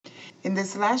In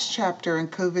this last chapter on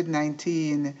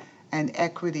COVID-19 and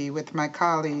equity with my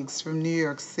colleagues from New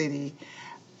York City,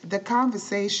 the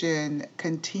conversation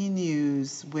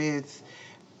continues with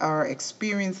our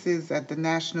experiences at the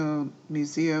National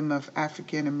Museum of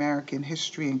African American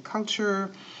History and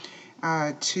Culture,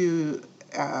 to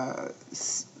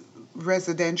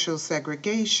residential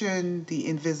segregation, the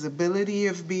invisibility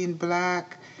of being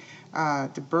Black,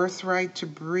 the birthright to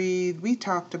breathe. We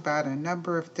talked about a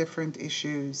number of different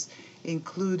issues,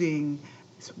 including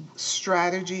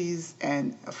strategies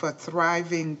and for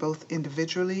thriving both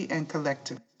individually and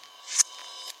collectively.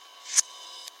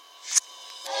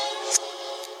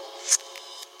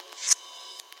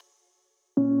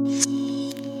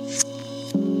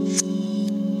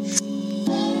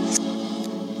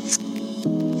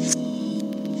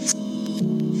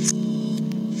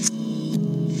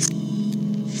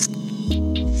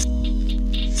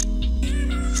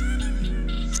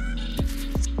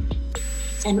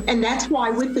 And that's why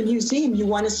with the museum, you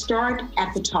want to start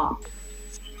at the top.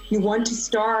 You want to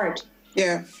start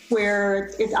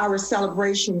where it's our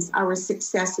celebrations, our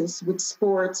successes with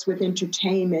sports, with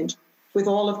entertainment, with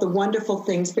all of the wonderful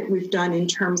things that we've done in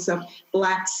terms of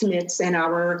blacksmiths and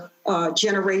our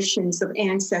generations of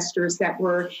ancestors that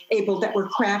were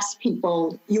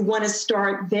craftspeople. You want to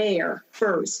start there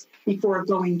first before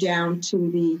going down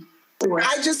to the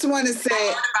I just want to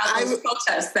say, those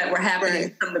protests that were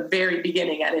happening from the very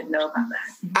beginning. I didn't know about that.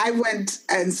 I went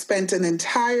and spent an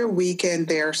entire weekend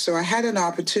there, so I had an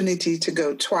opportunity to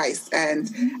go twice. And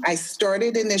I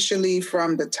started initially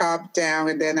from the top down,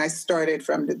 and then I started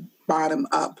from the bottom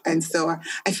up. And so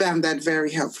I found that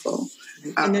very helpful.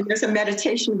 And then there's a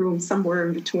meditation room somewhere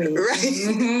in between. Right,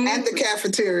 and the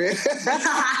cafeteria.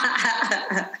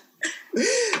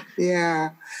 Yeah,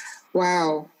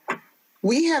 wow.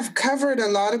 We have covered a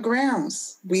lot of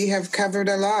grounds. We have covered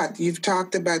a lot. You've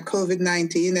talked about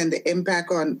COVID-19 and the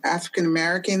impact on African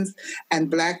Americans and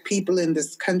Black people in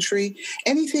this country.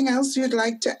 Anything else you'd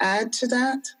like to add to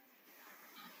that?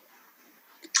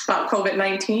 About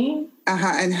COVID-19?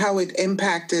 And how it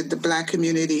impacted the Black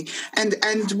community. And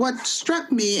what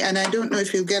struck me, and I don't know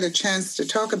if you'll get a chance to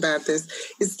talk about this,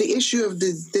 is the issue of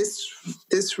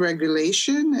this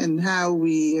regulation and how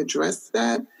we address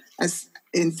that as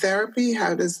in therapy.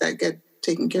 How does that get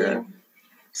taken care of?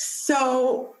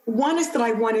 So one is that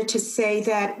I wanted to say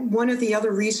that one of the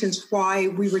other reasons why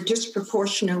we were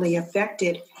disproportionately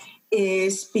affected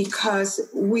is because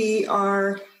we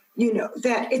are,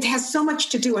 that it has so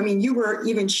much to do. I mean, you were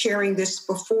even sharing this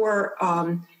before,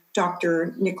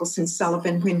 Dr. Nicholson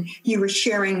Sullivan, when you were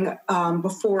sharing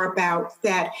before about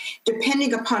that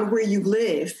depending upon where you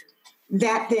live,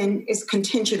 that then is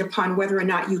contingent upon whether or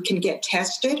not you can get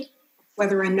tested,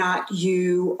 whether or not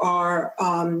you are,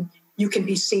 you can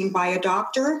be seen by a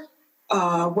doctor,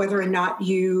 whether or not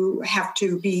you have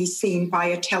to be seen by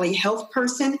a telehealth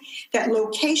person. That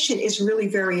location is really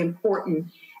very important.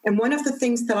 And one of the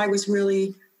things that I was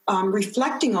really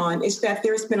reflecting on is that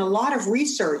there's been a lot of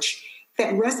research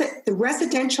that the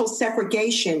residential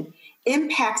segregation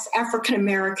impacts African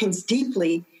Americans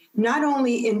deeply, not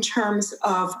only in terms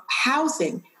of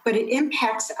housing, but it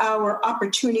impacts our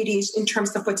opportunities in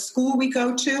terms of what school we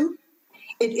go to.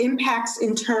 It impacts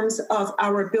in terms of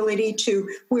our ability to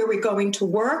where we're going to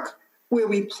work, where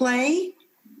we play,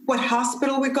 what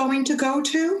hospital we're going to go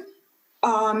to,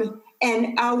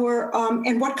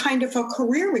 and what kind of a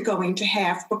career we're going to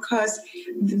have, because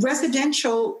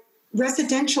residential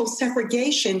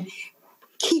segregation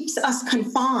keeps us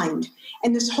confined.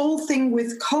 And this whole thing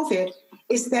with COVID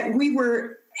is that we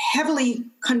were heavily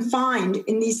confined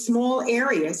in these small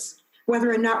areas, whether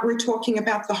or not we're talking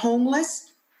about the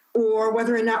homeless or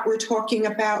whether or not we're talking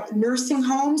about nursing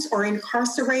homes or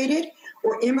incarcerated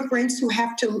or immigrants who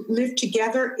have to live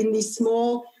together in these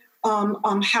small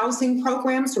housing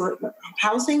programs or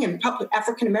housing and public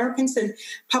African Americans and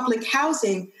public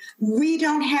housing. We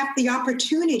don't have the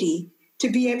opportunity to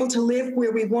be able to live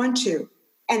where we want to.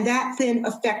 And that then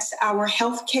affects our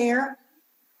health care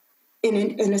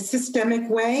in a systemic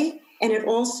way, and it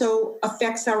also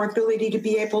affects our ability to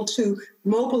be able to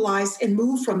mobilize and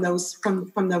move from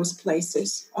those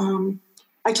places.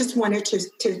 I just wanted to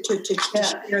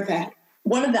share that.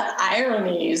 One of the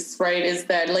ironies, right, is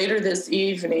that later this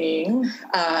evening,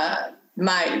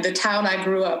 the town I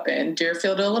grew up in,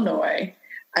 Deerfield, Illinois,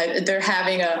 they're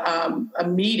having a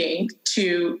meeting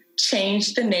to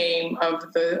change the name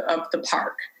of the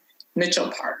park.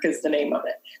 Mitchell Park is the name of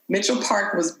it. Mitchell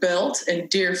Park was built in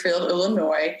Deerfield,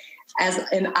 Illinois, as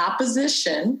an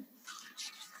opposition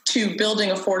to building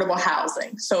affordable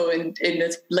housing. So in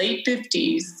the late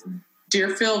 50s,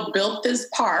 Deerfield built this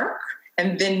park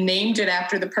and then named it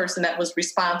after the person that was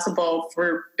responsible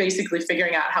for basically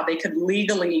figuring out how they could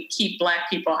legally keep Black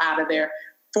people out of there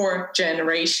for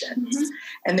generations. Mm-hmm.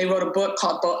 And they wrote a book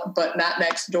called But Not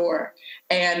Next Door.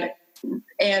 And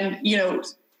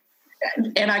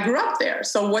I grew up there.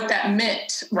 So what that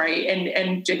meant, right?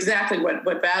 And exactly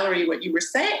what Valerie, what you were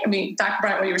saying, I mean, Dr.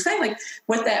 Bryant, what you were saying, like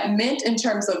what that meant in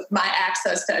terms of my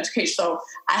access to education. So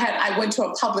I went to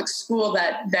a public school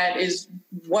that was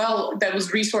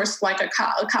resourced like a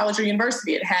college or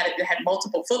university. It had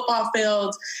multiple football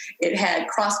fields. It had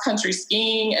cross-country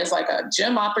skiing as like a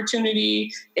gym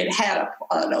opportunity. It had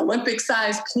an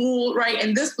Olympic-sized pool, right?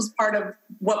 And this was part of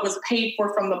what was paid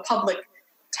for from the public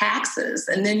taxes.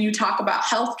 And then you talk about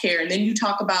healthcare, and then you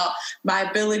talk about my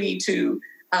ability to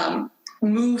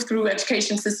move through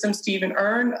education systems to even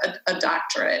earn a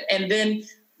doctorate. And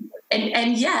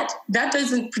yet that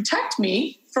doesn't protect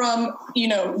me from,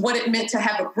 what it meant to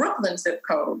have a Brooklyn zip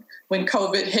code when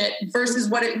COVID hit versus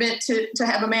what it meant to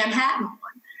have a Manhattan one.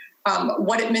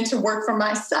 What it meant to work for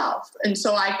myself. And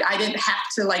so I didn't have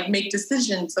to make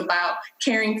decisions about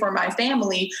caring for my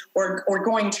family or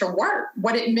going to work,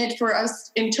 what it meant for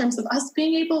us in terms of us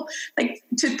being able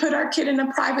to put our kid in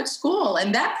a private school.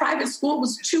 And that private school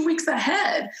was 2 weeks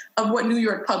ahead of what New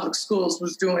York Public Schools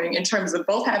was doing in terms of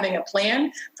both having a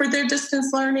plan for their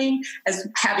distance learning, as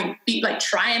having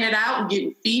trying it out and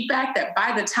getting feedback that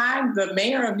by the time the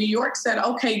mayor of New York said,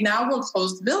 okay, now we'll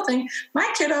close the building,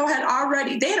 my kiddo had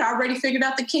already figured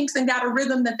out the kinks and got a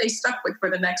rhythm that they stuck with for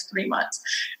the next 3 months.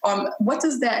 What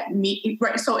does that mean?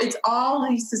 Right. So it's all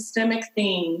these systemic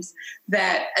themes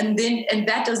and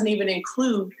that doesn't even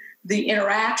include the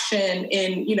interaction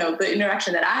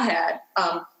that I had,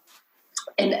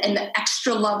 and the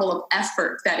extra level of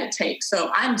effort that it takes.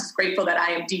 So I'm just grateful that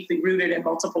I am deeply rooted in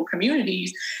multiple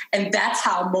communities. And that's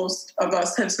how most of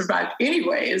us have survived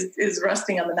anyway, is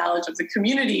resting on the knowledge of the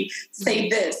community. Say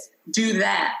this, do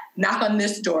that, knock on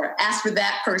this door, ask for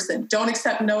that person, don't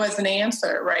accept no as an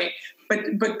answer, right?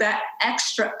 But that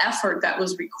extra effort that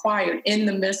was required in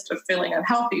the midst of feeling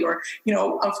unhealthy, or,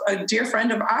 a dear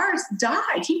friend of ours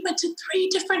died. He went to 3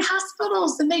 different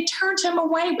hospitals and they turned him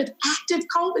away with active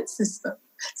COVID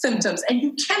symptoms. And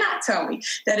you cannot tell me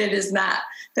that it is not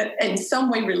that in some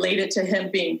way related to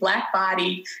him being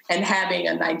Black-bodied and having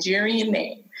a Nigerian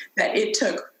name, that it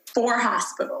took 4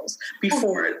 hospitals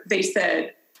before they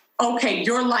said, okay,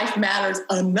 your life matters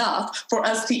enough for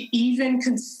us to even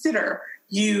consider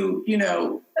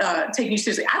taking you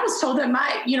seriously. I was told that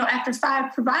after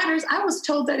 5 providers, I was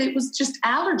told that it was just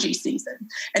allergy season.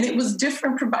 And it was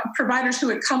different providers who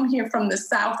had come here from the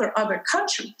South or other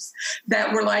countries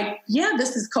that were like, yeah,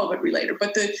 this is COVID related.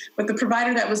 But the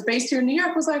provider that was based here in New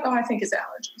York was like, oh, I think it's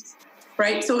allergies,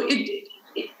 right? So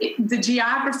the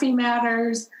geography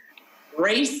matters.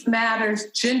 Race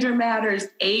matters, gender matters,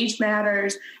 age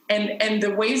matters, and the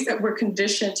ways that we're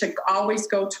conditioned to always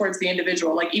go towards the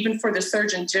individual, like even for the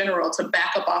Surgeon General to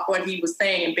back up off what he was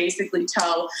saying and basically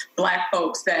tell Black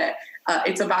folks that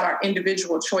it's about our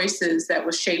individual choices that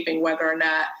was shaping whether or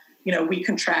not, we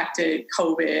contracted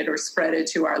COVID or spread it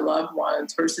to our loved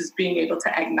ones, versus being able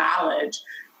to acknowledge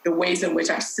the ways in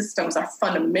which our systems are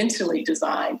fundamentally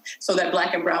designed so that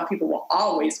Black and brown people will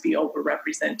always be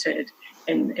overrepresented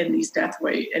in these death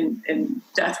rates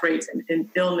and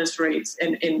illness rates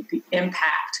and in the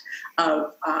impact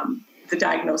of the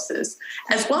diagnosis,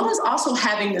 as well as also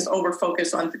having this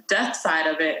overfocus on the death side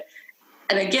of it.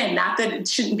 And again, not that it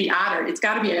shouldn't be honored. It's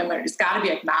got to be honored. It's got to be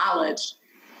acknowledged.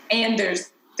 And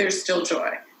there's still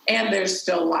joy and there's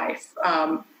still life.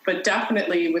 But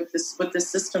definitely with the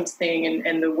systems thing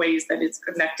and the ways that it's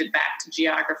connected back to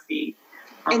geography.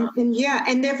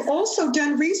 And they've also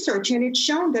done research, and it's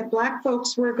shown that Black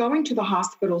folks were going to the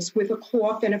hospitals with a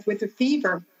cough and with a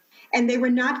fever, and they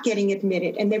were not getting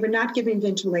admitted, and they were not given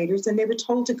ventilators, and they were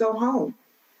told to go home.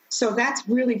 So that's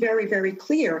really very, very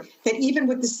clear that even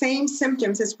with the same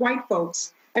symptoms as white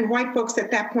folks, and white folks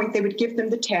at that point, they would give them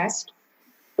the test,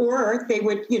 or they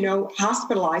would,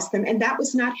 hospitalize them, and that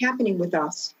was not happening with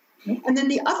us. And then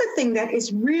the other thing that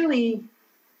is really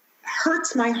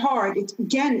hurts my heart,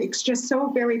 it's just so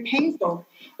very painful,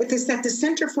 is that the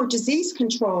Center for Disease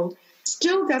Control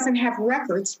still doesn't have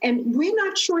records, and we're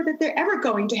not sure that they're ever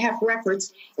going to have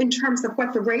records in terms of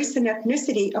what the race and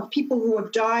ethnicity of people who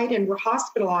have died and were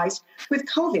hospitalized with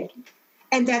COVID,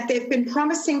 and that they've been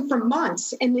promising for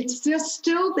months, and it's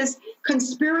still this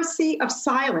conspiracy of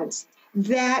silence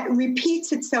that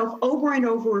repeats itself over and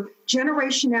over,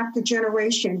 generation after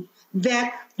generation,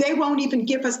 that they won't even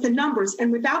give us the numbers.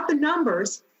 And without the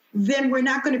numbers, then we're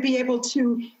not going to be able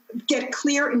to get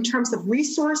clear in terms of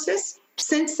resources,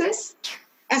 census,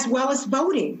 as well as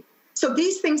voting. So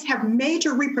these things have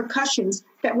major repercussions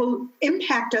that will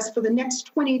impact us for the next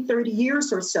 20, 30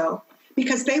 years or so,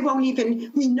 because they won't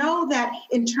even, we know that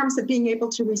in terms of being able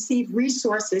to receive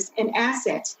resources and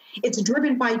assets, it's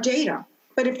driven by data.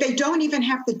 But if they don't even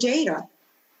have the data,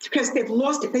 because they've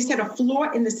lost it, they said a flaw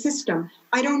in the system.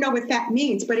 I don't know what that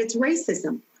means, but it's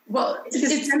racism. Well, it's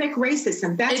systemic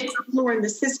racism. That's what a flaw in the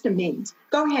system means.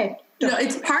 Go ahead. No,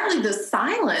 it's partly the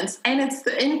silence, and it's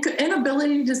the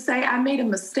inability to say, I made a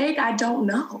mistake, I don't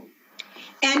know.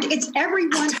 And it's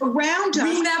everyone around us.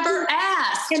 We never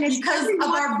asked, and because of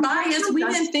our bias. We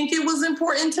didn't think it was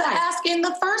important to ask in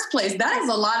the first place. That is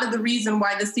a lot of the reason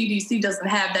why the CDC doesn't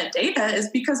have that data, is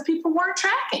because people weren't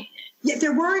tracking. Yeah, they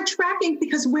weren't tracking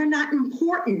because we're not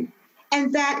important.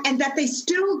 And that they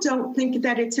still don't think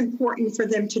that it's important for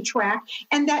them to track,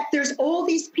 and that there's all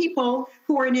these people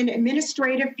who are in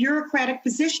administrative, bureaucratic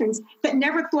positions that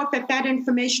never thought that that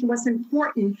information was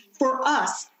important for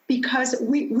us because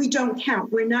we don't count.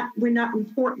 We're not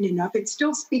important enough. It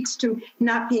still speaks to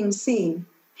not being seen.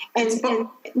 And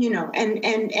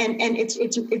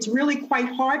it's really quite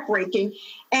heartbreaking.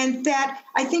 And that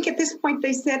I think at this point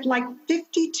they said like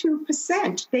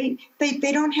 52%.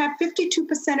 They don't have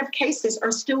 52% of cases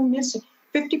are still missing.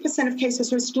 50% of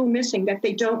cases are still missing, that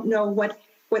they don't know what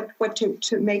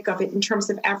to make of it in terms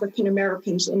of African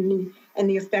Americans and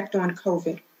the effect on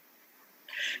COVID.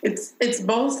 It's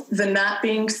both the not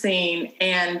being seen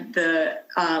and the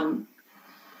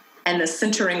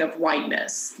centering of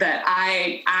whiteness, that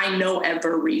I know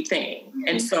everything. Mm-hmm.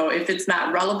 And so if it's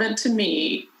not relevant to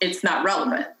me, it's not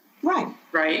relevant. Right.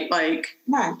 Right?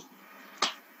 Right.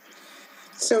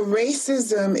 So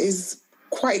racism is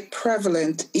quite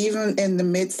prevalent even in the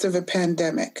midst of a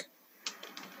pandemic.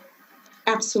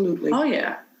 Absolutely. Oh,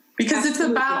 yeah. Because Absolutely.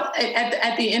 It's about,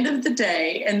 at the end of the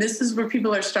day, and this is where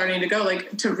people are starting to go,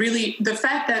 to really, the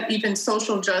fact that even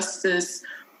social justice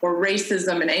or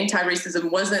racism and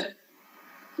anti-racism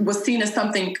was seen as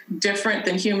something different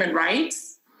than human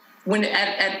rights, when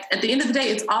at the end of the day,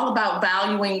 it's all about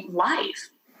valuing life.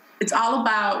 It's all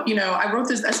about, I wrote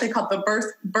this essay called The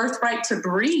Birthright to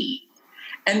Breathe.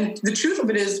 And the truth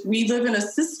of it is we live in a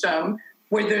system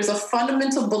where there's a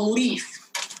fundamental belief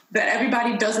that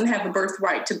everybody doesn't have a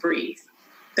birthright to breathe,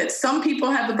 that some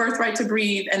people have the birthright to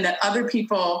breathe and that other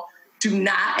people do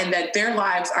not, and that their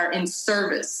lives are in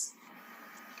service.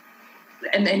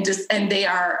 And they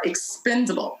are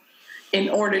expendable in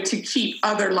order to keep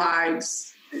other lives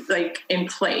in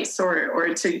place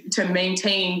or to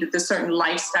maintain the certain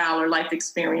lifestyle or life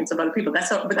experience of other people.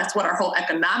 But that's what our whole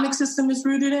economic system is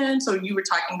rooted in. So you were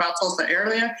talking about Tulsa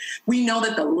earlier. We know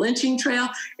that the lynching trail,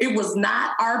 it was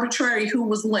not arbitrary who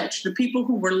was lynched. The people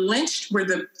who were lynched were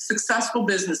the successful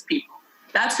business people.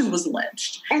 That's who was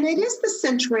lynched. And it is the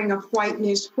centering of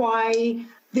whiteness why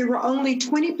there were only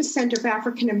 20% of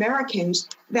African Americans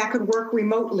that could work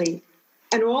remotely,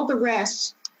 and all the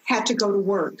rest had to go to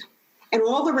work. And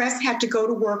all the rest had to go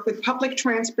to work with public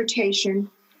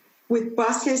transportation, with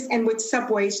buses and with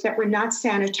subways that were not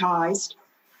sanitized,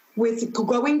 with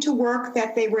going to work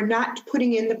that they were not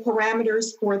putting in the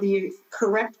parameters for the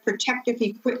correct protective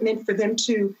equipment for them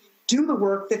to do the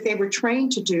work that they were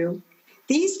trained to do.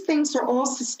 These things are all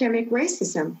systemic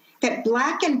racism, that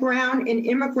Black and brown and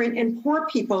immigrant and poor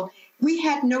people, we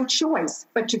had no choice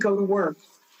but to go to work.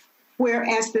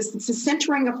 Whereas the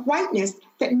centering of whiteness,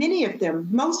 that many of them,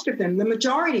 most of them, the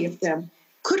majority of them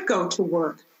could go to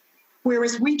work,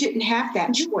 whereas we didn't have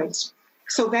that choice.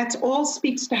 So that all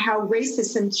speaks to how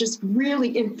racism just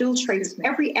really infiltrates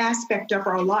every aspect of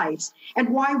our lives. And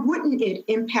why wouldn't it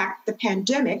impact the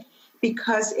pandemic?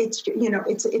 Because it's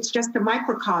just a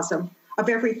microcosm of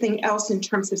everything else in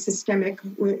terms of systemic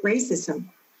racism.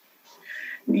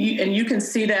 And you can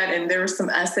see that, and there were some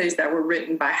essays that were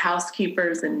written by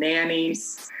housekeepers and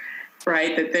nannies,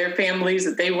 right, that their families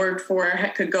that they worked for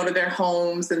could go to their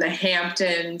homes in the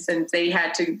Hamptons, and they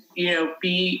had to,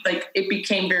 be it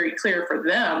became very clear for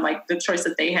them, the choice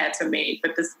that they had to make.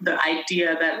 But the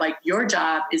idea that your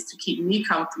job is to keep me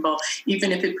comfortable,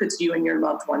 even if it puts you and your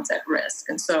loved ones at risk.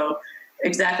 And so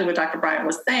exactly what Dr. Bryant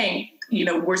was saying,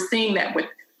 we're seeing that with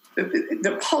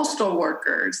the postal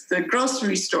workers, the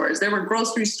grocery stores. There were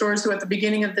grocery stores who at the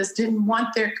beginning of this didn't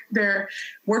want their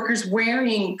workers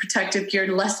wearing protective gear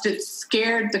lest it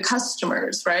scared the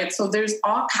customers, right? So there's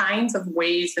all kinds of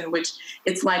ways in which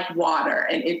it's like water,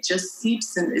 and it just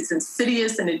seeps in, it's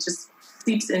insidious, and it just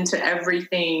seeps into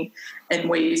everything in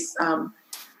ways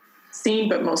seen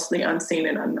but mostly unseen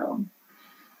and unknown.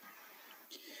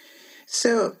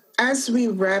 So as we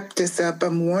wrap this up,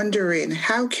 I'm wondering,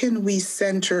 how can we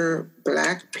center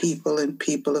Black people and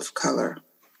people of color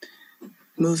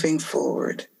moving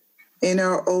forward? in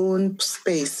our own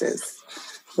spaces,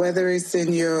 whether it's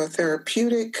in your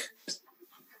therapeutic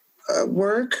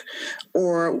work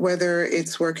or whether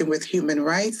it's working with human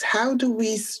rights? How do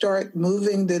we start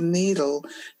moving the needle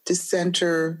to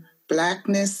center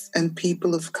Blackness and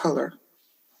people of color?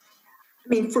 I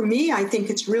mean, for me, I think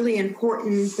it's really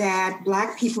important that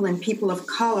Black people and people of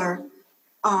color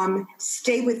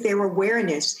stay with their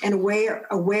awareness and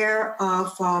aware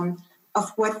of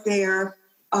what their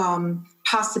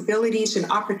possibilities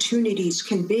and opportunities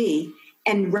can be,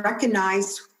 and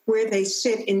recognize where they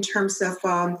sit in terms of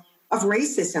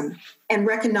racism, and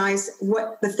recognize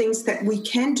what the things that we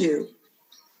can do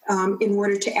in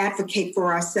order to advocate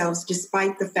for ourselves,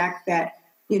 despite the fact that,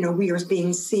 we are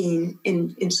being seen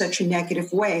in such a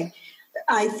negative way.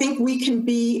 I think we can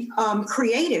be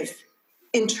creative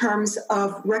in terms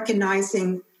of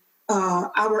recognizing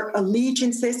our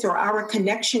allegiances or our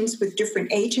connections with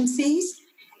different agencies,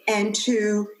 and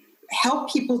to help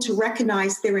people to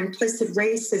recognize their implicit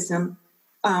racism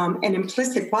and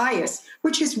implicit bias,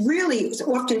 which is really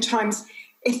oftentimes,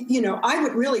 I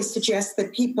would really suggest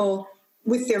that people,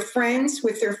 with their friends,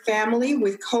 with their family,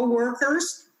 with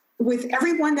coworkers, with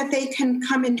everyone that they can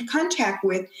come into contact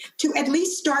with, to at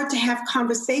least start to have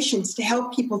conversations to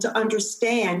help people to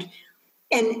understand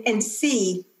and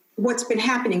see what's been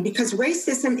happening, because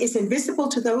racism is invisible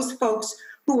to those folks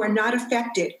who are not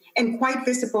affected, and quite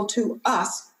visible to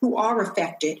us who are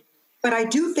affected. But I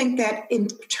do think that in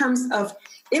terms of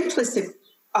implicit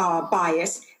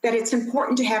bias, that it's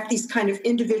important to have these kind of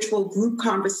individual group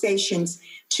conversations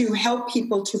to help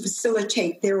people to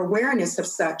facilitate their awareness of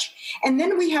such. And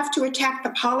then we have to attack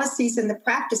the policies and the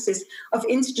practices of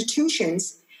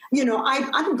institutions.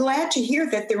 I'm glad to hear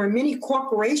that there are many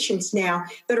corporations now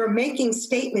that are making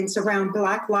statements around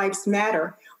Black Lives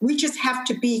Matter. We just have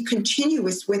to be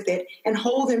continuous with it and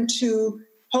hold them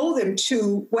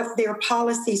to what their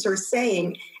policies are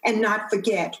saying, and not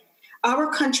forget.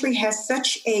 Our country has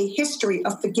such a history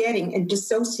of forgetting and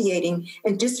dissociating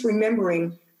and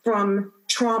disremembering from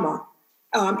trauma.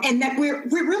 And that we're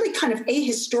really kind of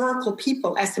ahistorical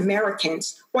people as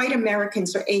Americans. White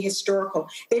Americans are ahistorical.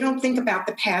 They don't think about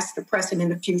the past, the present,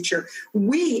 and the future.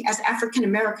 We, as African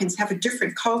Americans, have a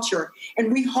different culture,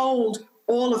 and we hold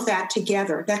all of that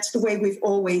together. That's the way we've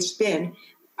always been,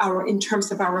 in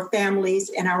terms of our families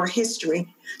and our history.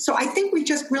 So I think we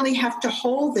just really have to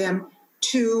hold them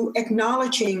to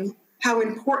acknowledging how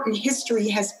important history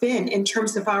has been in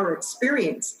terms of our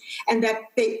experience, and that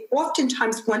they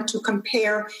oftentimes want to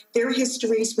compare their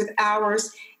histories with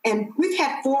ours. And we've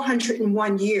had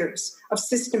 401 years of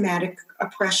systematic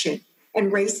oppression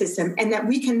and racism, and that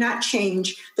we cannot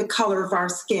change the color of our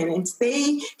skin. And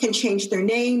they can change their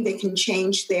name, they can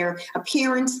change their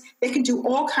appearance, they can do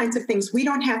all kinds of things. We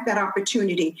don't have that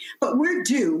opportunity, but we're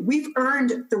due. We've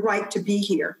earned the right to be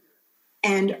here.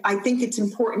 And I think it's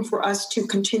important for us to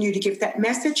continue to give that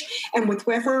message. And with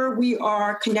whoever we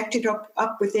are connected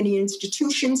up with any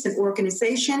institutions and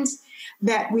organizations,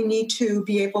 that we need to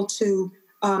be able to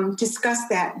discuss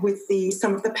that with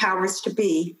some of the powers to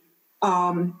be.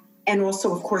 And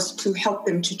also, of course, to help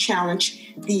them to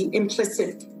challenge the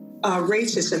implicit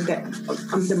racism that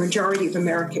the majority of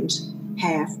Americans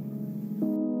have.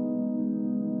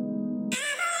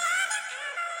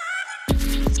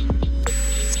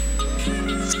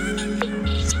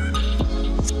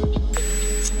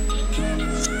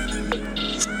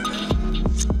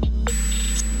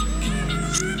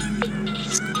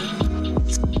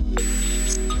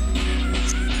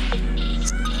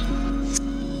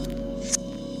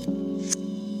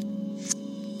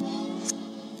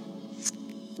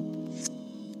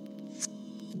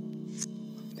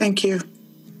 Thank you.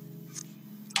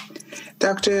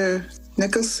 Dr.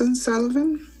 Nicholson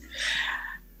Sullivan?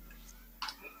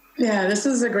 Yeah, this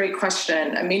is a great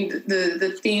question. I mean,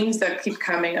 the themes that keep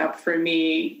coming up for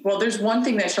me, well, there's one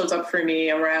thing that shows up for me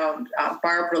around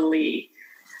Barbara Lee.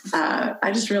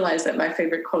 I just realized that my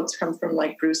favorite quotes come from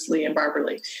like Bruce Lee and Barbara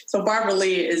Lee. So Barbara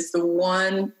Lee is the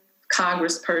one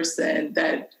congressperson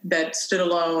that stood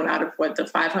alone out of the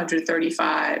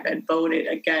 535 and voted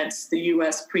against the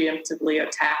U.S. preemptively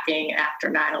attacking after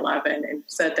 9/11, and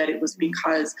said that it was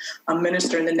because a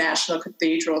minister in the National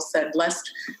Cathedral said, "Lest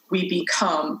we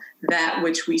become that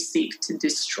which we seek to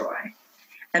destroy."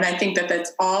 And I think that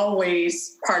that's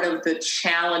always part of the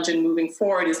challenge in moving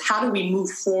forward, is how do we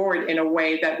move forward in a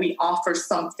way that we offer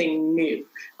something new,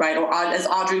 right? Or as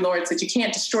Audre Lorde said, you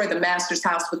can't destroy the master's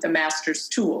house with the master's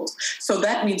tools. So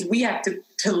that means we have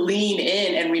to lean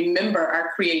in and remember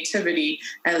our creativity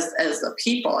as a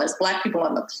people, as Black people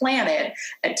on the planet,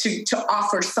 and to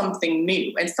offer something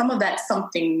new. And some of that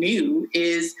something new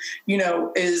is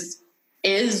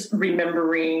is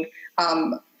remembering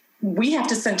we have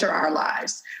to center our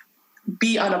lives,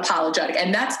 be unapologetic.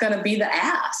 And that's going to be the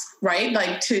ask, right?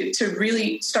 Like to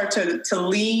really start to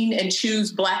lean and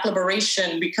choose Black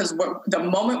liberation, because the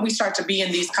moment we start to be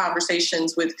in these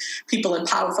conversations with people in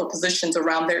powerful positions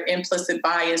around their implicit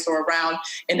bias or around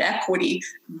inequity,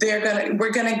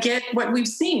 we're going to get what we've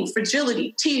seen: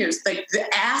 fragility, tears. Like the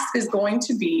ask is going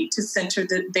to be to center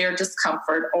their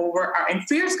discomfort over and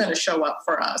fear is going to show up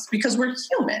for us because we're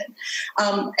human.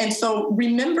 And so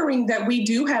remembering that we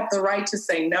do have the right to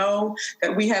say no,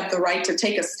 that we have the right to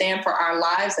take a stand for our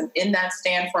lives. And in that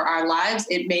stand for our lives,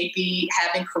 it may be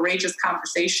having courageous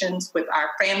conversations with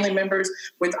our family members,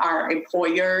 with our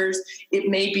employers. It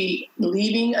may be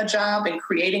leaving a job and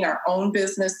creating our own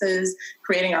businesses,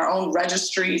 creating our own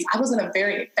registries. I was in a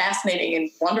very fascinating and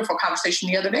wonderful conversation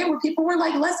the other day where people were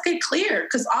like, let's get clear.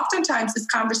 Because oftentimes this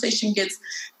conversation gets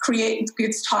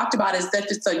talked about as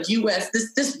that it's a U.S.,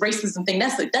 this racism thing,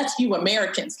 that's you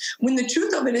Americans. When the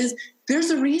truth of it is,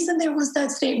 there's a reason there was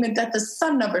that statement that the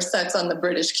sun never sets on the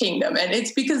British kingdom. And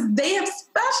it's because they have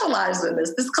specialized in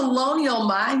this colonial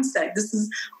mindset.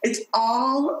 It's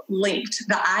all linked.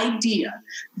 The idea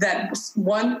that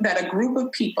a group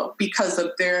of people, because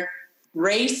of their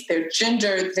race, their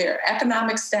gender, their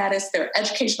economic status, their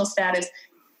educational status,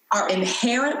 are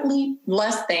inherently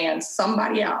less than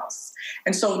somebody else.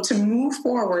 And so to move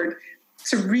forward,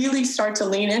 to really start to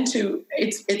lean into,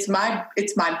 it's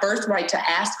my birthright to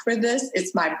ask for this.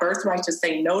 It's my birthright to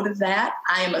say no to that.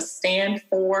 I am a stand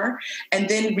for. And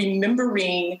then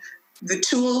remembering the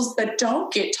tools that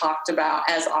don't get talked about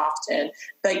as often,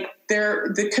 like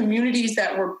the communities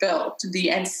that were built,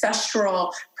 the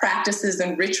ancestral practices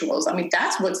and rituals. I mean,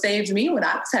 that's what saved me when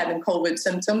I was having COVID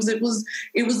symptoms. It was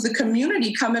the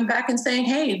community coming back and saying,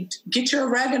 hey, get your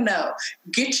oregano,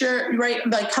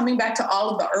 coming back to all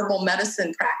of the herbal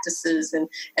medicine practices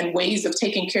and ways of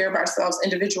taking care of ourselves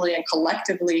individually and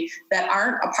collectively that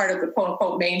aren't a part of the quote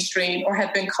unquote mainstream or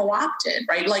have been co-opted,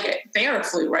 right? Like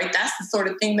Theraflu, right? That's the sort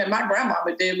of thing that my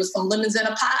grandmama did with some lemons in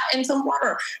a pot and some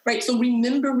water, right? So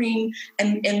remembering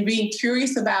and being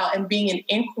curious about and being an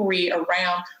inquiry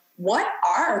around what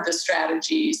are the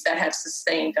strategies that have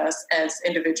sustained us as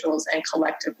individuals and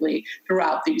collectively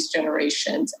throughout these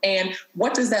generations? And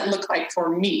what does that look like for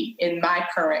me in my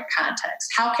current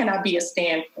context? How can I be a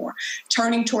stand for?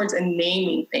 Turning towards and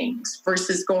naming things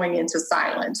versus going into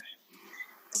silence.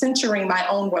 Centering my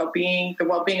own well-being, the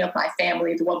well-being of my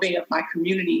family, the well-being of my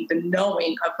community, the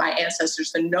knowing of my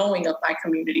ancestors, the knowing of my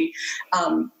community,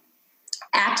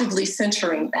 actively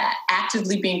centering that,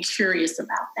 actively being curious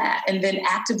about that, and then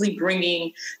actively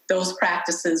bringing those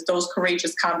practices, those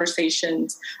courageous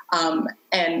conversations,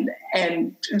 and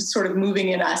sort of moving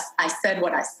in us. I said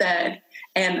what I said,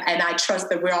 and I trust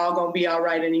that we're all going to be all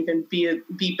right and even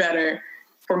be better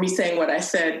for me saying what I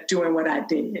said, doing what I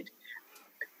did.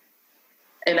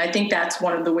 And I think that's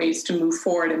one of the ways to move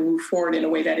forward in a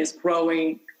way that is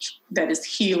growing, that is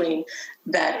healing,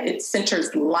 that it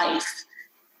centers life.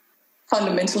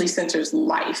 Fundamentally centers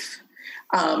life,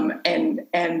 and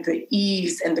the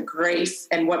ease and the grace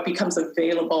and what becomes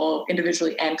available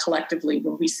individually and collectively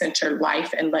when we center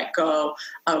life and let go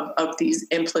of these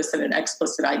implicit and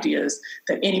explicit ideas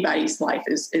that anybody's life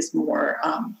is more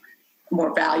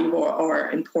valuable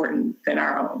or important than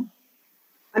our own.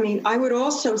 I mean, I would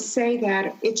also say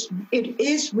that it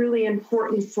is really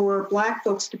important for Black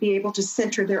folks to be able to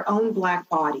center their own Black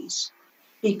bodies.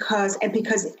 Because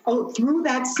through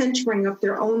that centering of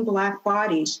their own Black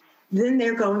bodies, then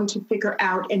they're going to figure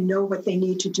out and know what they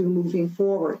need to do moving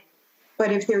forward.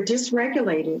 But if they're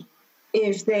dysregulated,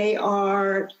 if they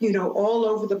are, all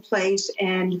over the place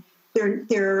and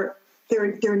they're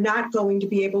not going to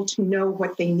be able to know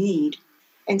what they need.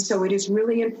 And so it is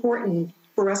really important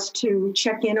for us to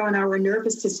check in on our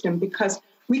nervous system, because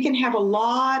we can have a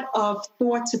lot of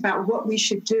thoughts about what we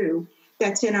should do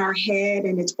that's in our head,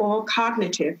 and it's all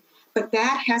cognitive, but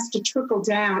that has to trickle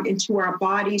down into our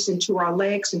bodies, into our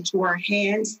legs, into our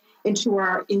hands, into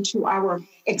our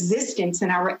existence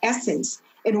and our essence,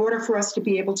 in order for us to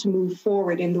be able to move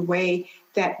forward in the way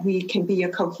that we can be a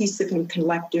cohesive and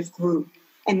collective group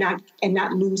and not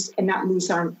lose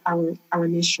our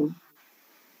mission.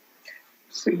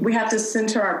 We have to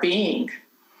center our beingness,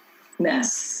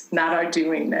 not our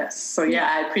doingness. So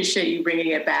I appreciate you bringing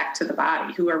it back to the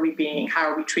body. Who are we being? How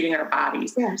are we treating our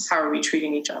bodies? Yes. How are we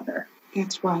treating each other?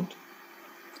 That's right.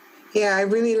 Yeah, I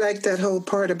really like that whole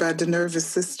part about the nervous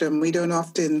system. We don't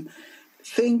often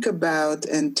think about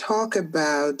and talk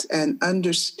about and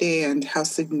understand how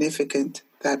significant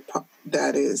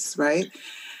that is, right?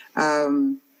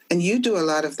 And you do a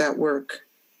lot of that work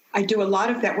I do a lot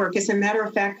of that work. As a matter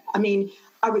of fact, I mean,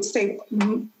 I would say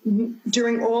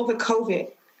during all the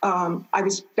COVID,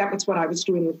 that was what I was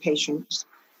doing with patients,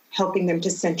 helping them to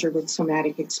center with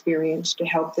somatic experience, to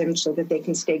help them so that they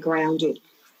can stay grounded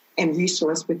and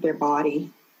resource with their body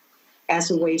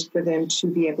as a way for them to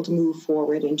be able to move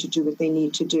forward and to do what they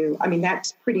need to do. I mean,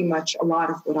 that's pretty much a lot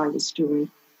of what I was doing.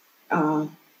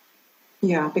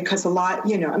 Because a lot,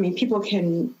 I mean,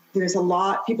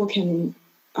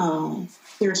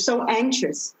 they're so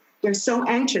anxious. They're so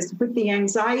anxious with the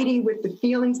anxiety, with the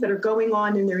feelings that are going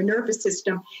on in their nervous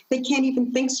system. They can't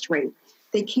even think straight.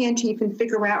 They can't even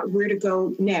figure out where to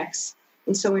go next.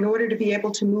 And so in order to be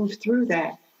able to move through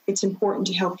that, it's important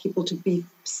to help people to be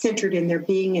centered in their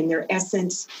being, in their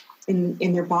essence,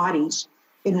 in their bodies,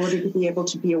 in order to be able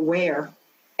to be aware.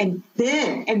 And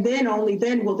then only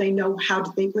then will they know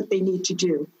what they need to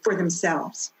do for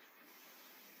themselves.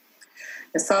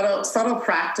 The subtle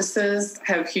practices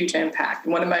have huge impact.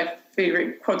 One of my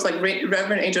favorite quotes, like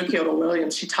Reverend Angel Kyoto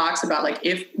Williams, she talks about, like,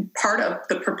 if part of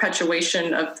the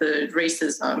perpetuation of the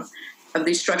racism, of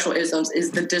these structural isms,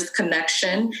 is the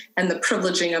disconnection and the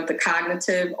privileging of the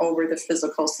cognitive over the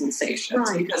physical sensations.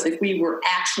 Right. Because if we were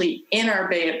actually in our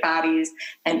bodies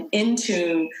and in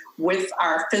tune with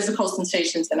our physical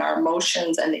sensations and our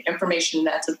emotions and the information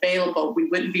that's available, we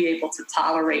wouldn't be able to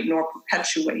tolerate nor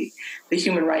perpetuate the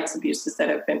human rights abuses that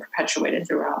have been perpetuated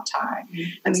throughout time.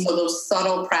 Mm-hmm. And so those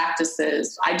subtle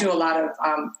practices, I do a lot of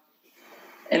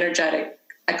energetic,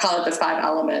 I call it the 5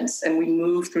 elements, and we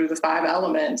move through the 5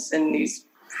 elements in these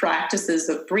practices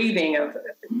of breathing, of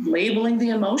labeling the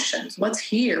emotions. What's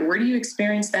here? Where do you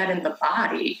experience that in the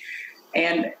body?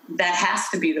 And that has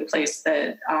to be the place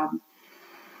that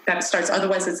that starts.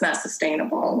 Otherwise, it's not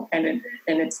sustainable, and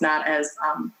it's not as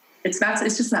it's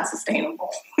just not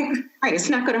sustainable. Right. It's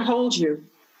not going to hold you.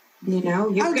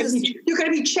 You're going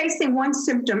to be chasing one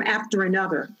symptom after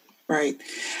another. Right.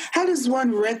 How does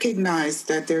one recognize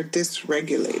that they're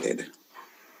dysregulated?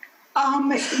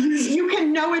 You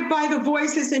can know it by the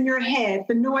voices in your head,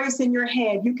 the noise in your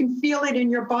head. You can feel it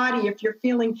in your body if you're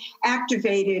feeling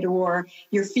activated, or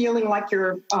you're feeling like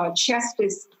your chest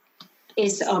is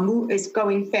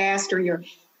going fast, or your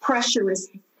pressure is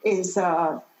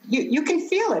you can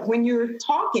feel it when you're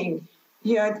talking.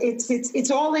 Yeah,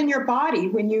 it's all in your body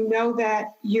when you know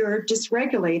that you're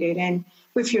dysregulated. And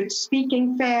if you're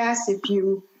speaking fast, if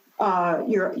you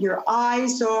your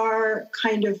eyes are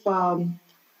kind of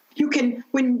you can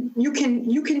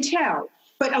tell.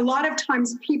 But a lot of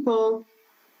times people,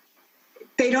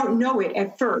 they don't know it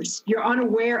at first. You're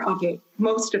unaware of it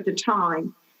most of the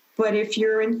time. But if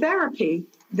you're in therapy,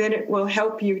 then it will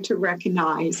help you to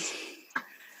recognize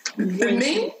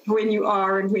when you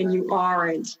are and when you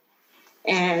aren't.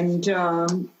 And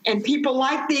people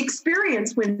like the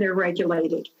experience when they're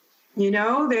regulated.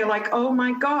 They're like, oh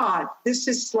my God, this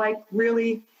is like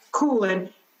really cool.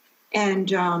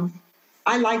 And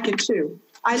I like it too.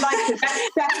 I like it.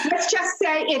 Let's just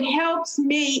say it helps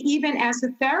me, even as a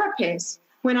therapist,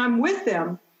 when I'm with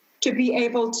them, to be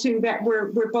able to, that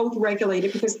we're both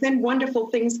regulated, because then wonderful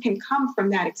things can come from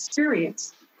that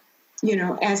experience.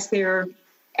 Then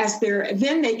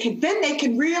they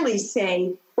can really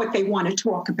say what they want to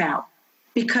talk about.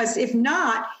 Because if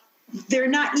not, they're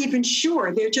not even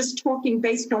sure. They're just talking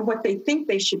based on what they think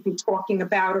they should be talking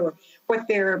about, or what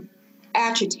their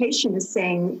agitation is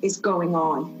saying is going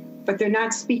on. But they're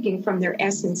not speaking from their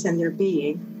essence and their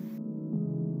being.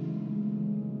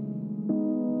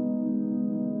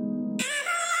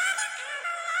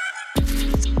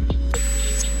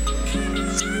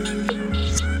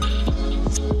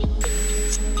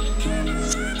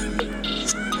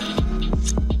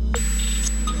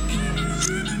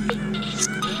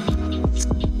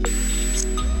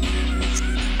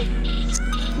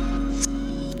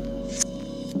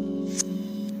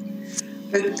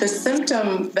 The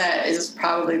symptom that is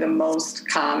probably the most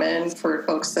common for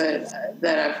folks that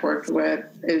I've worked with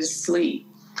is sleep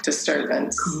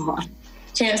disturbance. God.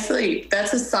 Can't sleep.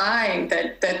 That's a sign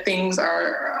that things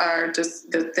are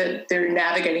just that they're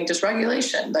navigating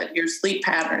dysregulation, that your sleep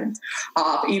patterns,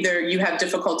 either you have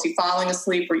difficulty falling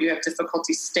asleep or you have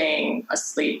difficulty staying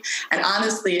asleep. And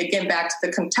honestly, again, back to the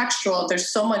contextual, there's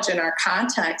so much in our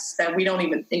context that we don't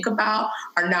even think about,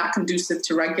 are not conducive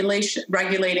to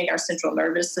regulating our central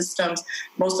nervous systems.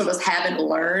 Most of us haven't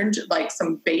learned like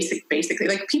some basically,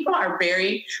 like people are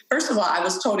very, first of all, I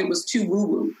was told it was too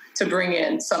woo-woo to bring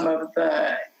in some of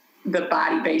the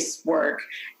body-based work.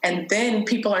 And then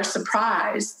people are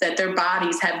surprised that their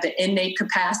bodies have the innate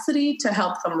capacity to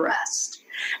help them rest.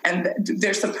 And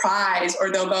they're surprised,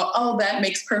 or they'll go, oh, that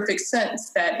makes perfect sense,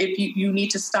 that if you need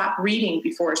to stop reading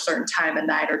before a certain time of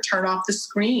night, or turn off the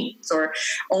screens, or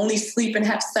only sleep and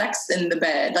have sex in the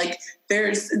bed. Like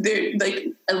like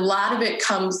a lot of it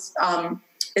comes,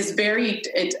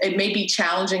 it may be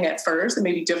challenging at first, it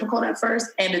may be difficult at first,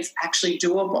 and it's actually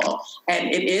doable.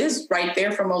 And it is right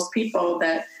there for most people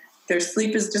that their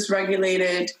sleep is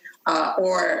dysregulated,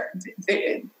 or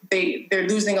they're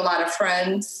losing a lot of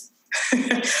friends,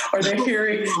 or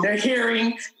they're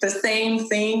hearing the same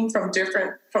thing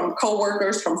from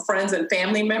coworkers, from friends and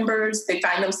family members. They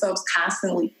find themselves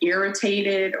constantly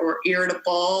irritated or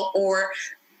irritable, or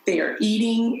they are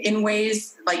eating in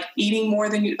ways like eating more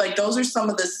than you like. Those are some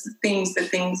of the signs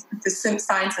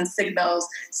and signals: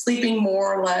 sleeping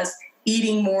more or less,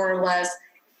 eating more or less,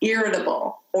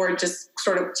 irritable, or just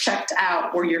sort of checked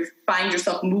out, or you find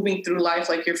yourself moving through life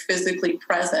like you're physically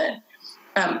present,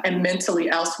 and mentally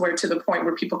elsewhere, to the point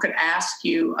where people could ask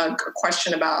you a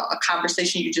question about a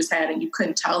conversation you just had and you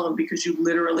couldn't tell them because you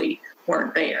literally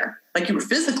weren't there. Like, you were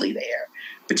physically there,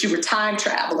 but you were time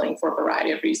traveling for a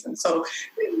variety of reasons. So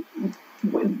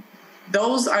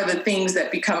those are the things that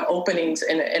become openings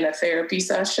in a therapy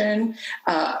session,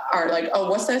 are like, oh,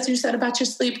 what's that you said about your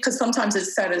sleep? Because sometimes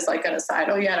it's said as like an aside,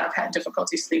 oh yeah, I've had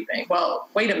difficulty sleeping. Well,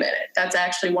 wait a minute. That's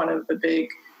actually one of the big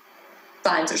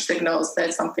signs or signals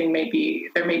that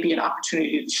there may be an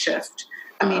opportunity to shift.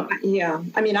 I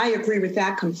agree with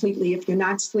that completely. If you're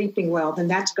not sleeping well, then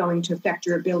that's going to affect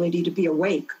your ability to be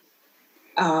awake.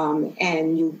 And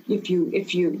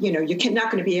you're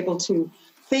not going to be able to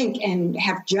think and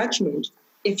have judgment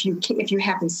if you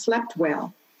haven't slept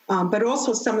well. But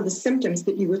also some of the symptoms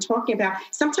that you were talking about.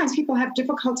 Sometimes people have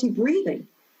difficulty breathing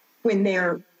when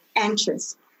they're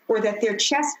anxious, or that their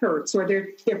chest hurts, or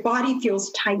their body feels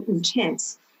tight and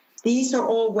tense. These are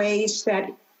all ways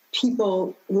that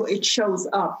it shows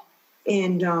up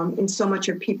in so much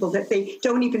of people that they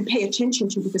don't even pay attention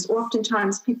to, because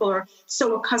oftentimes people are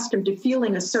so accustomed to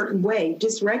feeling a certain way,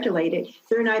 dysregulated,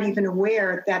 they're not even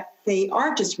aware that they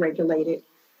are dysregulated,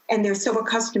 and they're so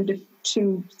accustomed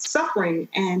to suffering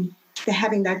and to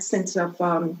having that sense of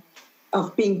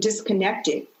being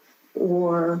disconnected,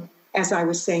 or, as I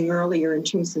was saying earlier, in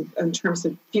terms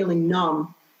of feeling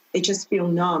numb. They just feel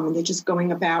numb, and they're just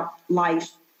going about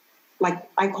life like,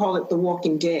 I call it the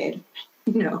Walking Dead,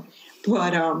 But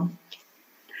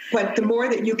the more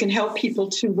that you can help people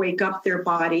to wake up their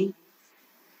body,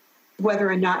 whether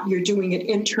or not you're doing it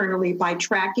internally by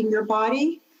tracking your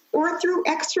body, or through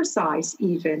exercise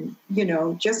even,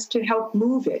 just to help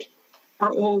move it,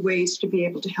 are all ways to be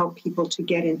able to help people to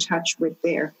get in touch with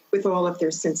all of their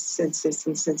senses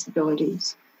and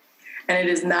sensibilities. And it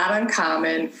is not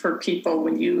uncommon for people,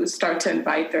 when you start to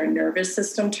invite their nervous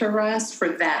system to rest, for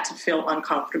that to feel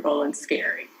uncomfortable and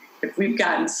scary. If we've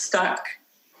gotten stuck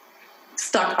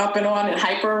up and on in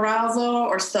hyperarousal,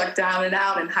 or stuck down and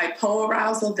out in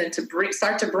hypoarousal, then to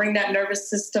start to bring that nervous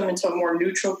system into a more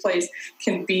neutral place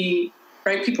can be,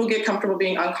 right? People get comfortable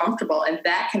being uncomfortable, and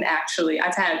that can actually,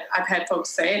 I've had folks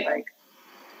say, like,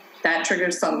 that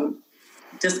triggers some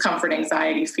discomfort,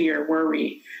 anxiety, fear,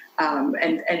 worry.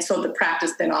 And so the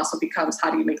practice then also becomes, how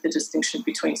do you make the distinction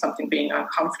between something being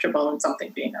uncomfortable and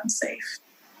something being unsafe?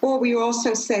 Or we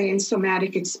also say in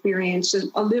somatic experience,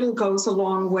 a little goes a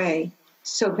long way,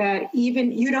 so that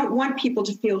even you don't want people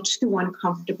to feel too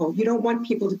uncomfortable. You don't want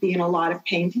people to be in a lot of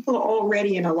pain. People are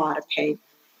already in a lot of pain.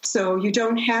 So you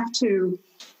don't have to,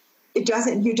 I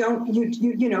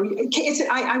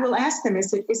will ask them,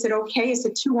 is it okay? Is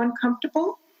it too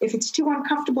uncomfortable? If it's too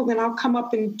uncomfortable, then I'll come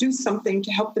up and do something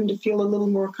to help them to feel a little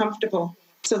more comfortable,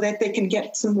 so that they can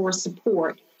get some more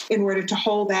support in order to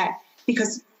hold that,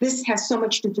 because this has so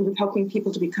much to do with helping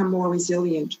people to become more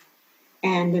resilient.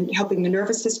 And then helping the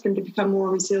nervous system to become more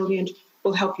resilient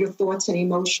will help your thoughts and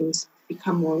emotions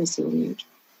become more resilient.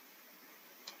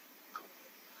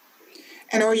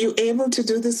 And are you able to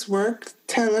do this work,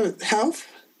 telehealth?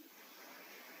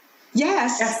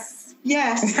 Yes. Yes.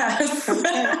 Yes.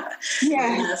 Okay.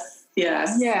 Yes.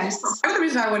 Yes. Yes. Part of the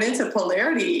reason I went into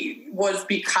polarity was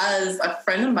because a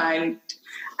friend of mine,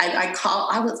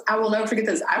 I will never forget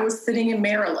this. I was sitting in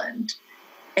Maryland,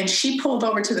 and she pulled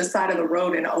over to the side of the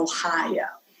road in Ohio.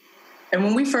 And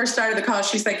when we first started the call,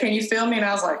 she said, "Can you feel me?" And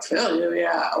I was like, "Feel you?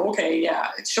 Yeah. Okay. Yeah.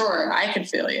 Sure. I can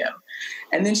feel you."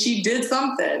 And then she did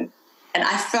something, and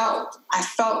I felt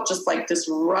just like this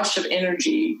rush of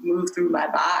energy move through my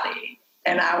body.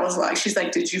 And I was like, she's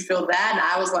like, "Did you feel that?" And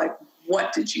I was like,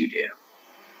 "What did you do?"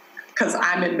 Because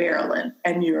I'm in Maryland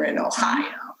and you're in Ohio.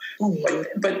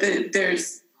 Mm-hmm. But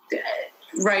there's,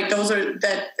 right,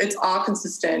 it's all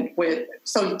consistent with,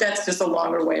 so that's just a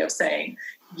longer way of saying,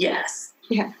 yes,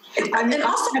 Yeah. And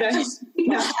also,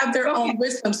 people have their own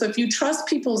wisdom. So if you trust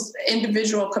people's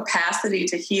individual capacity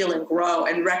to heal and grow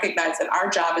and recognize that our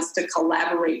job is to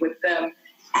collaborate with them,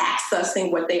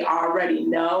 accessing what they already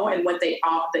know and what the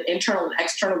internal and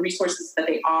external resources that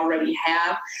they already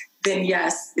have, then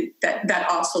yes, that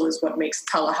also is what makes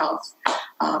telehealth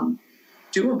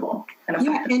doable. And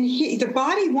the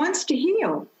body wants to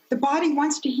heal. The body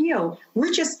wants to heal.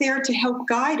 We're just there to help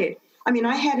guide it. I mean,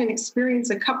 I had an experience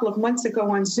a couple of months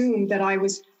ago on Zoom that I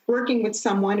was working with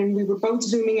someone and we were both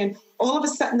Zooming and all of a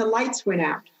sudden the lights went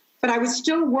out. But I was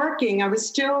still working. I was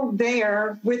still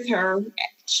there with her,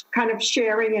 kind of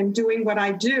sharing and doing what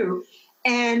I do.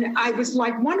 And I was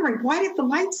like wondering, why did the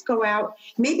lights go out?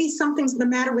 Maybe something's the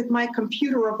matter with my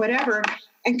computer or whatever.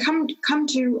 And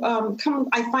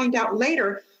I find out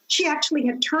later, she actually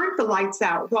had turned the lights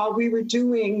out while we were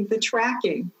doing the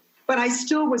tracking. But I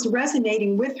still was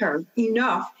resonating with her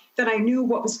enough that I knew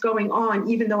what was going on,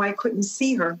 even though I couldn't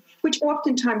see her, which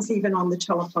oftentimes even on the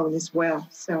telephone as well.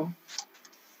 So,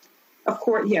 of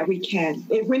course, yeah, we can,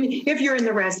 if you're in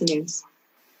the resonance.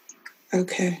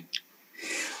 Okay.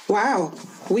 Wow.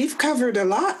 We've covered a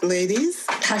lot, ladies.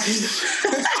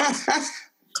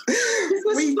 This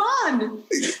was fun.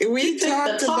 We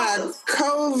talked about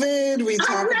COVID. We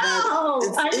talked about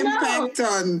its impact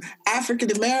on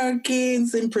African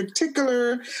Americans in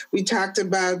particular. We talked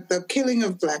about the killing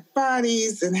of Black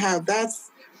bodies and how that's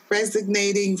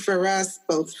resonating for us,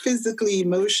 both physically,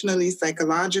 emotionally,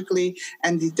 psychologically,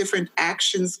 and the different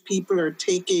actions people are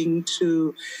taking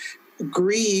to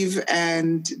grieve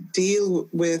and deal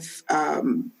with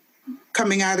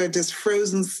coming out of this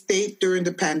frozen state during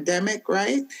the pandemic,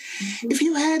 right? Mm-hmm. If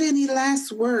you had any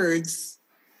last words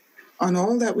on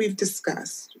all that we've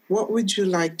discussed, what would you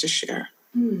like to share?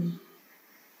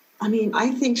 I mean,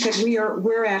 I think that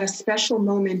we're at a special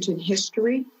moment in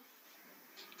history.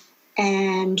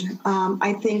 And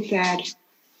I think that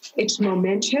it's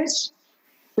momentous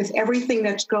with everything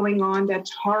that's going on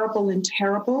that's horrible and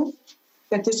terrible,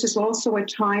 that this is also a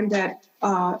time that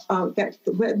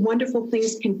wonderful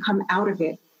things can come out of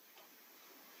it.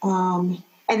 And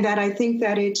that I think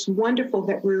that it's wonderful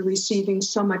that we're receiving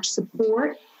so much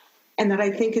support, and that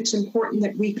I think it's important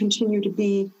that we continue to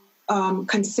be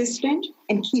consistent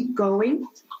and keep going,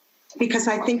 because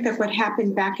I think that what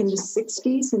happened back in the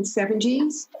 60s and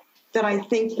 70s, that I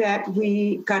think that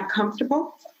we got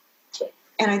comfortable,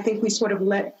 and I think we sort of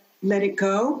let it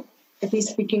go, at least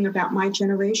speaking about my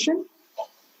generation.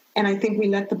 And I think we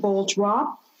let the ball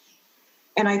drop.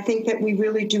 And I think that we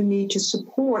really do need to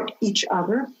support each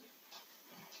other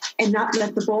and not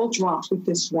let the ball drop with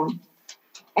this one.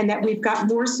 And that we've got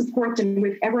more support than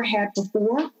we've ever had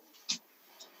before.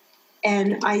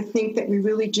 And I think that we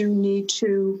really do need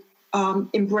to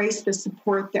embrace the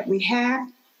support that we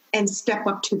have and step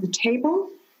up to the table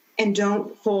and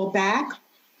don't fall back.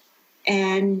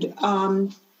 And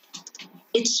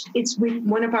it's with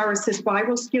one of our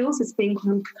survival skills is being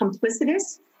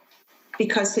complicitous,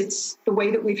 because it's the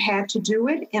way that we've had to do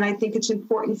it. And I think it's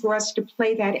important for us to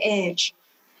play that edge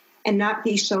and not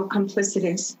be so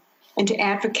complicitous, and to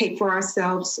advocate for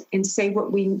ourselves and say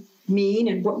what we mean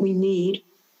and what we need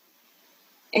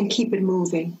and keep it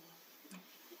moving.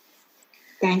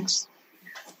 Thanks.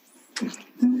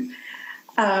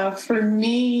 For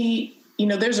me,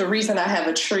 there's a reason I have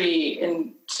a tree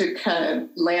and to kind of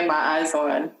land my eyes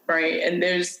on, right? And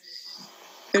there's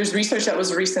research that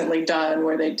was recently done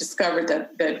where they discovered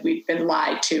that we've been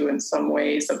lied to in some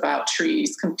ways about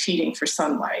trees competing for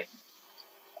sunlight.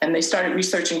 And they started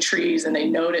researching trees, and they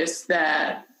noticed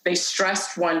that they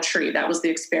stressed one tree. That was the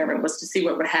experiment, was to see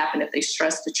what would happen if they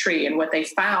stressed a tree. And what they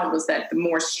found was that the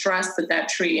more stress that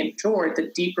tree endured,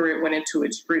 the deeper it went into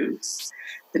its roots,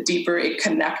 the deeper it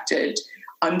connected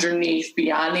underneath,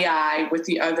 beyond the eye, with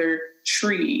the other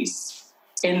trees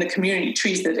in the community,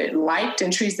 trees that it liked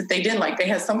and trees that they didn't like. They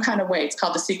had some kind of way, it's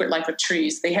called the secret life of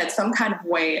trees. They had some kind of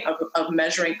way of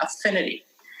measuring affinity.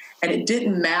 And it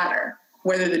didn't matter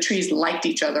whether the trees liked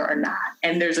each other or not.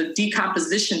 And there's a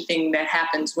decomposition thing that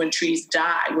happens when trees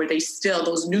die, where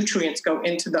those nutrients go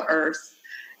into the earth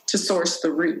to source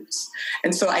the roots.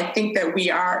 And so I think that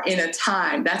we are in a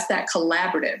time, that's that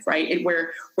collaborative, right?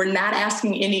 Where we're not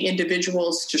asking any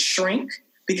individuals to shrink,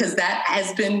 because that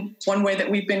has been one way that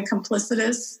we've been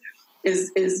complicitous,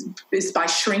 is by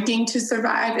shrinking to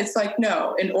survive. It's like,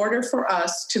 no, in order for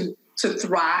us to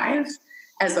thrive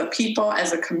as a people,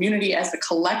 as a community, as a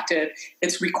collective,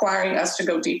 it's requiring us to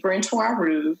go deeper into our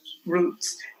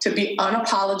roots, to be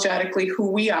unapologetically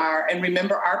who we are and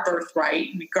remember our birthright,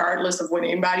 regardless of what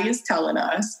anybody is telling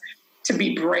us, to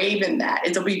be brave in that.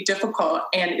 It'll be difficult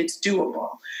and it's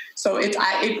doable. So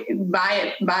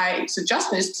my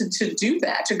suggestion is to do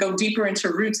that, to go deeper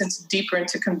into roots and deeper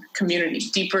into community,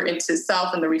 deeper into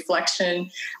self and the reflection,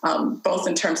 both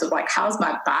in terms of like, how's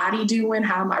my body doing?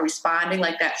 How am I responding?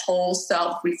 Like that whole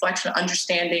self-reflection,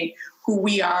 understanding who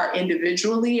we are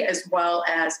individually, as well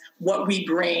as what we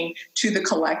bring to the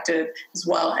collective, as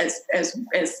well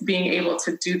as being able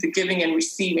to do the giving and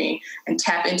receiving and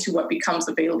tap into what becomes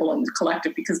available in the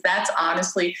collective, because that's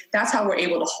how we're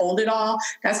able to hold it all.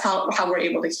 That's how we're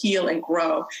able to heal and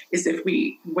grow, is if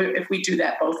we do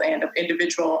that both and of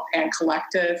individual and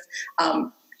collective,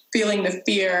 feeling the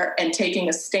fear and taking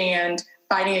a stand,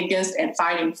 fighting against and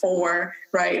fighting for,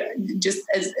 right? Just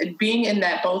as being in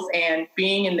that both and,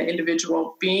 being in the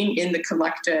individual, being in the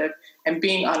collective, and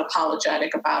being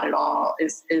unapologetic about it all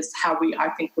is how I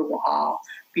think we will all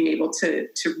be able to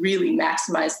really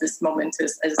maximize this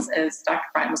momentous, as Dr.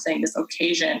 Bryant was saying, this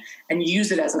occasion, and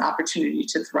use it as an opportunity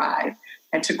to thrive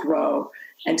and to grow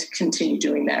and to continue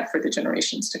doing that for the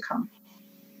generations to come.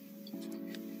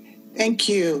 Thank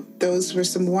you. Those were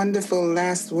some wonderful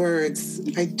last words.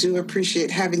 I do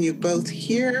appreciate having you both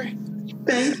here.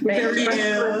 Thank you very much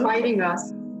for inviting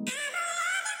us.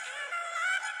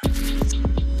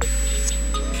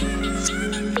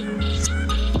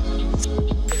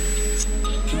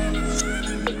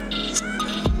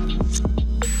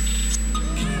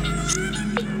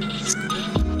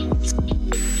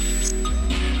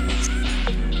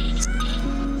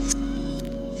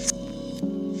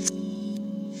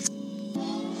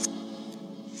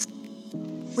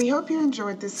 We hope you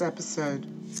enjoyed this episode.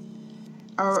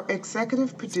 Our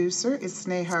executive producer is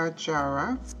Sneha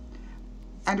Jara,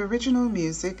 and original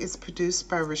music is produced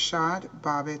by Rashad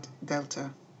Bobbitt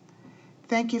Delta.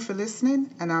 Thank you for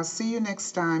listening, and I'll see you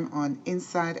next time on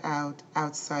Inside Out,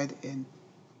 Outside In.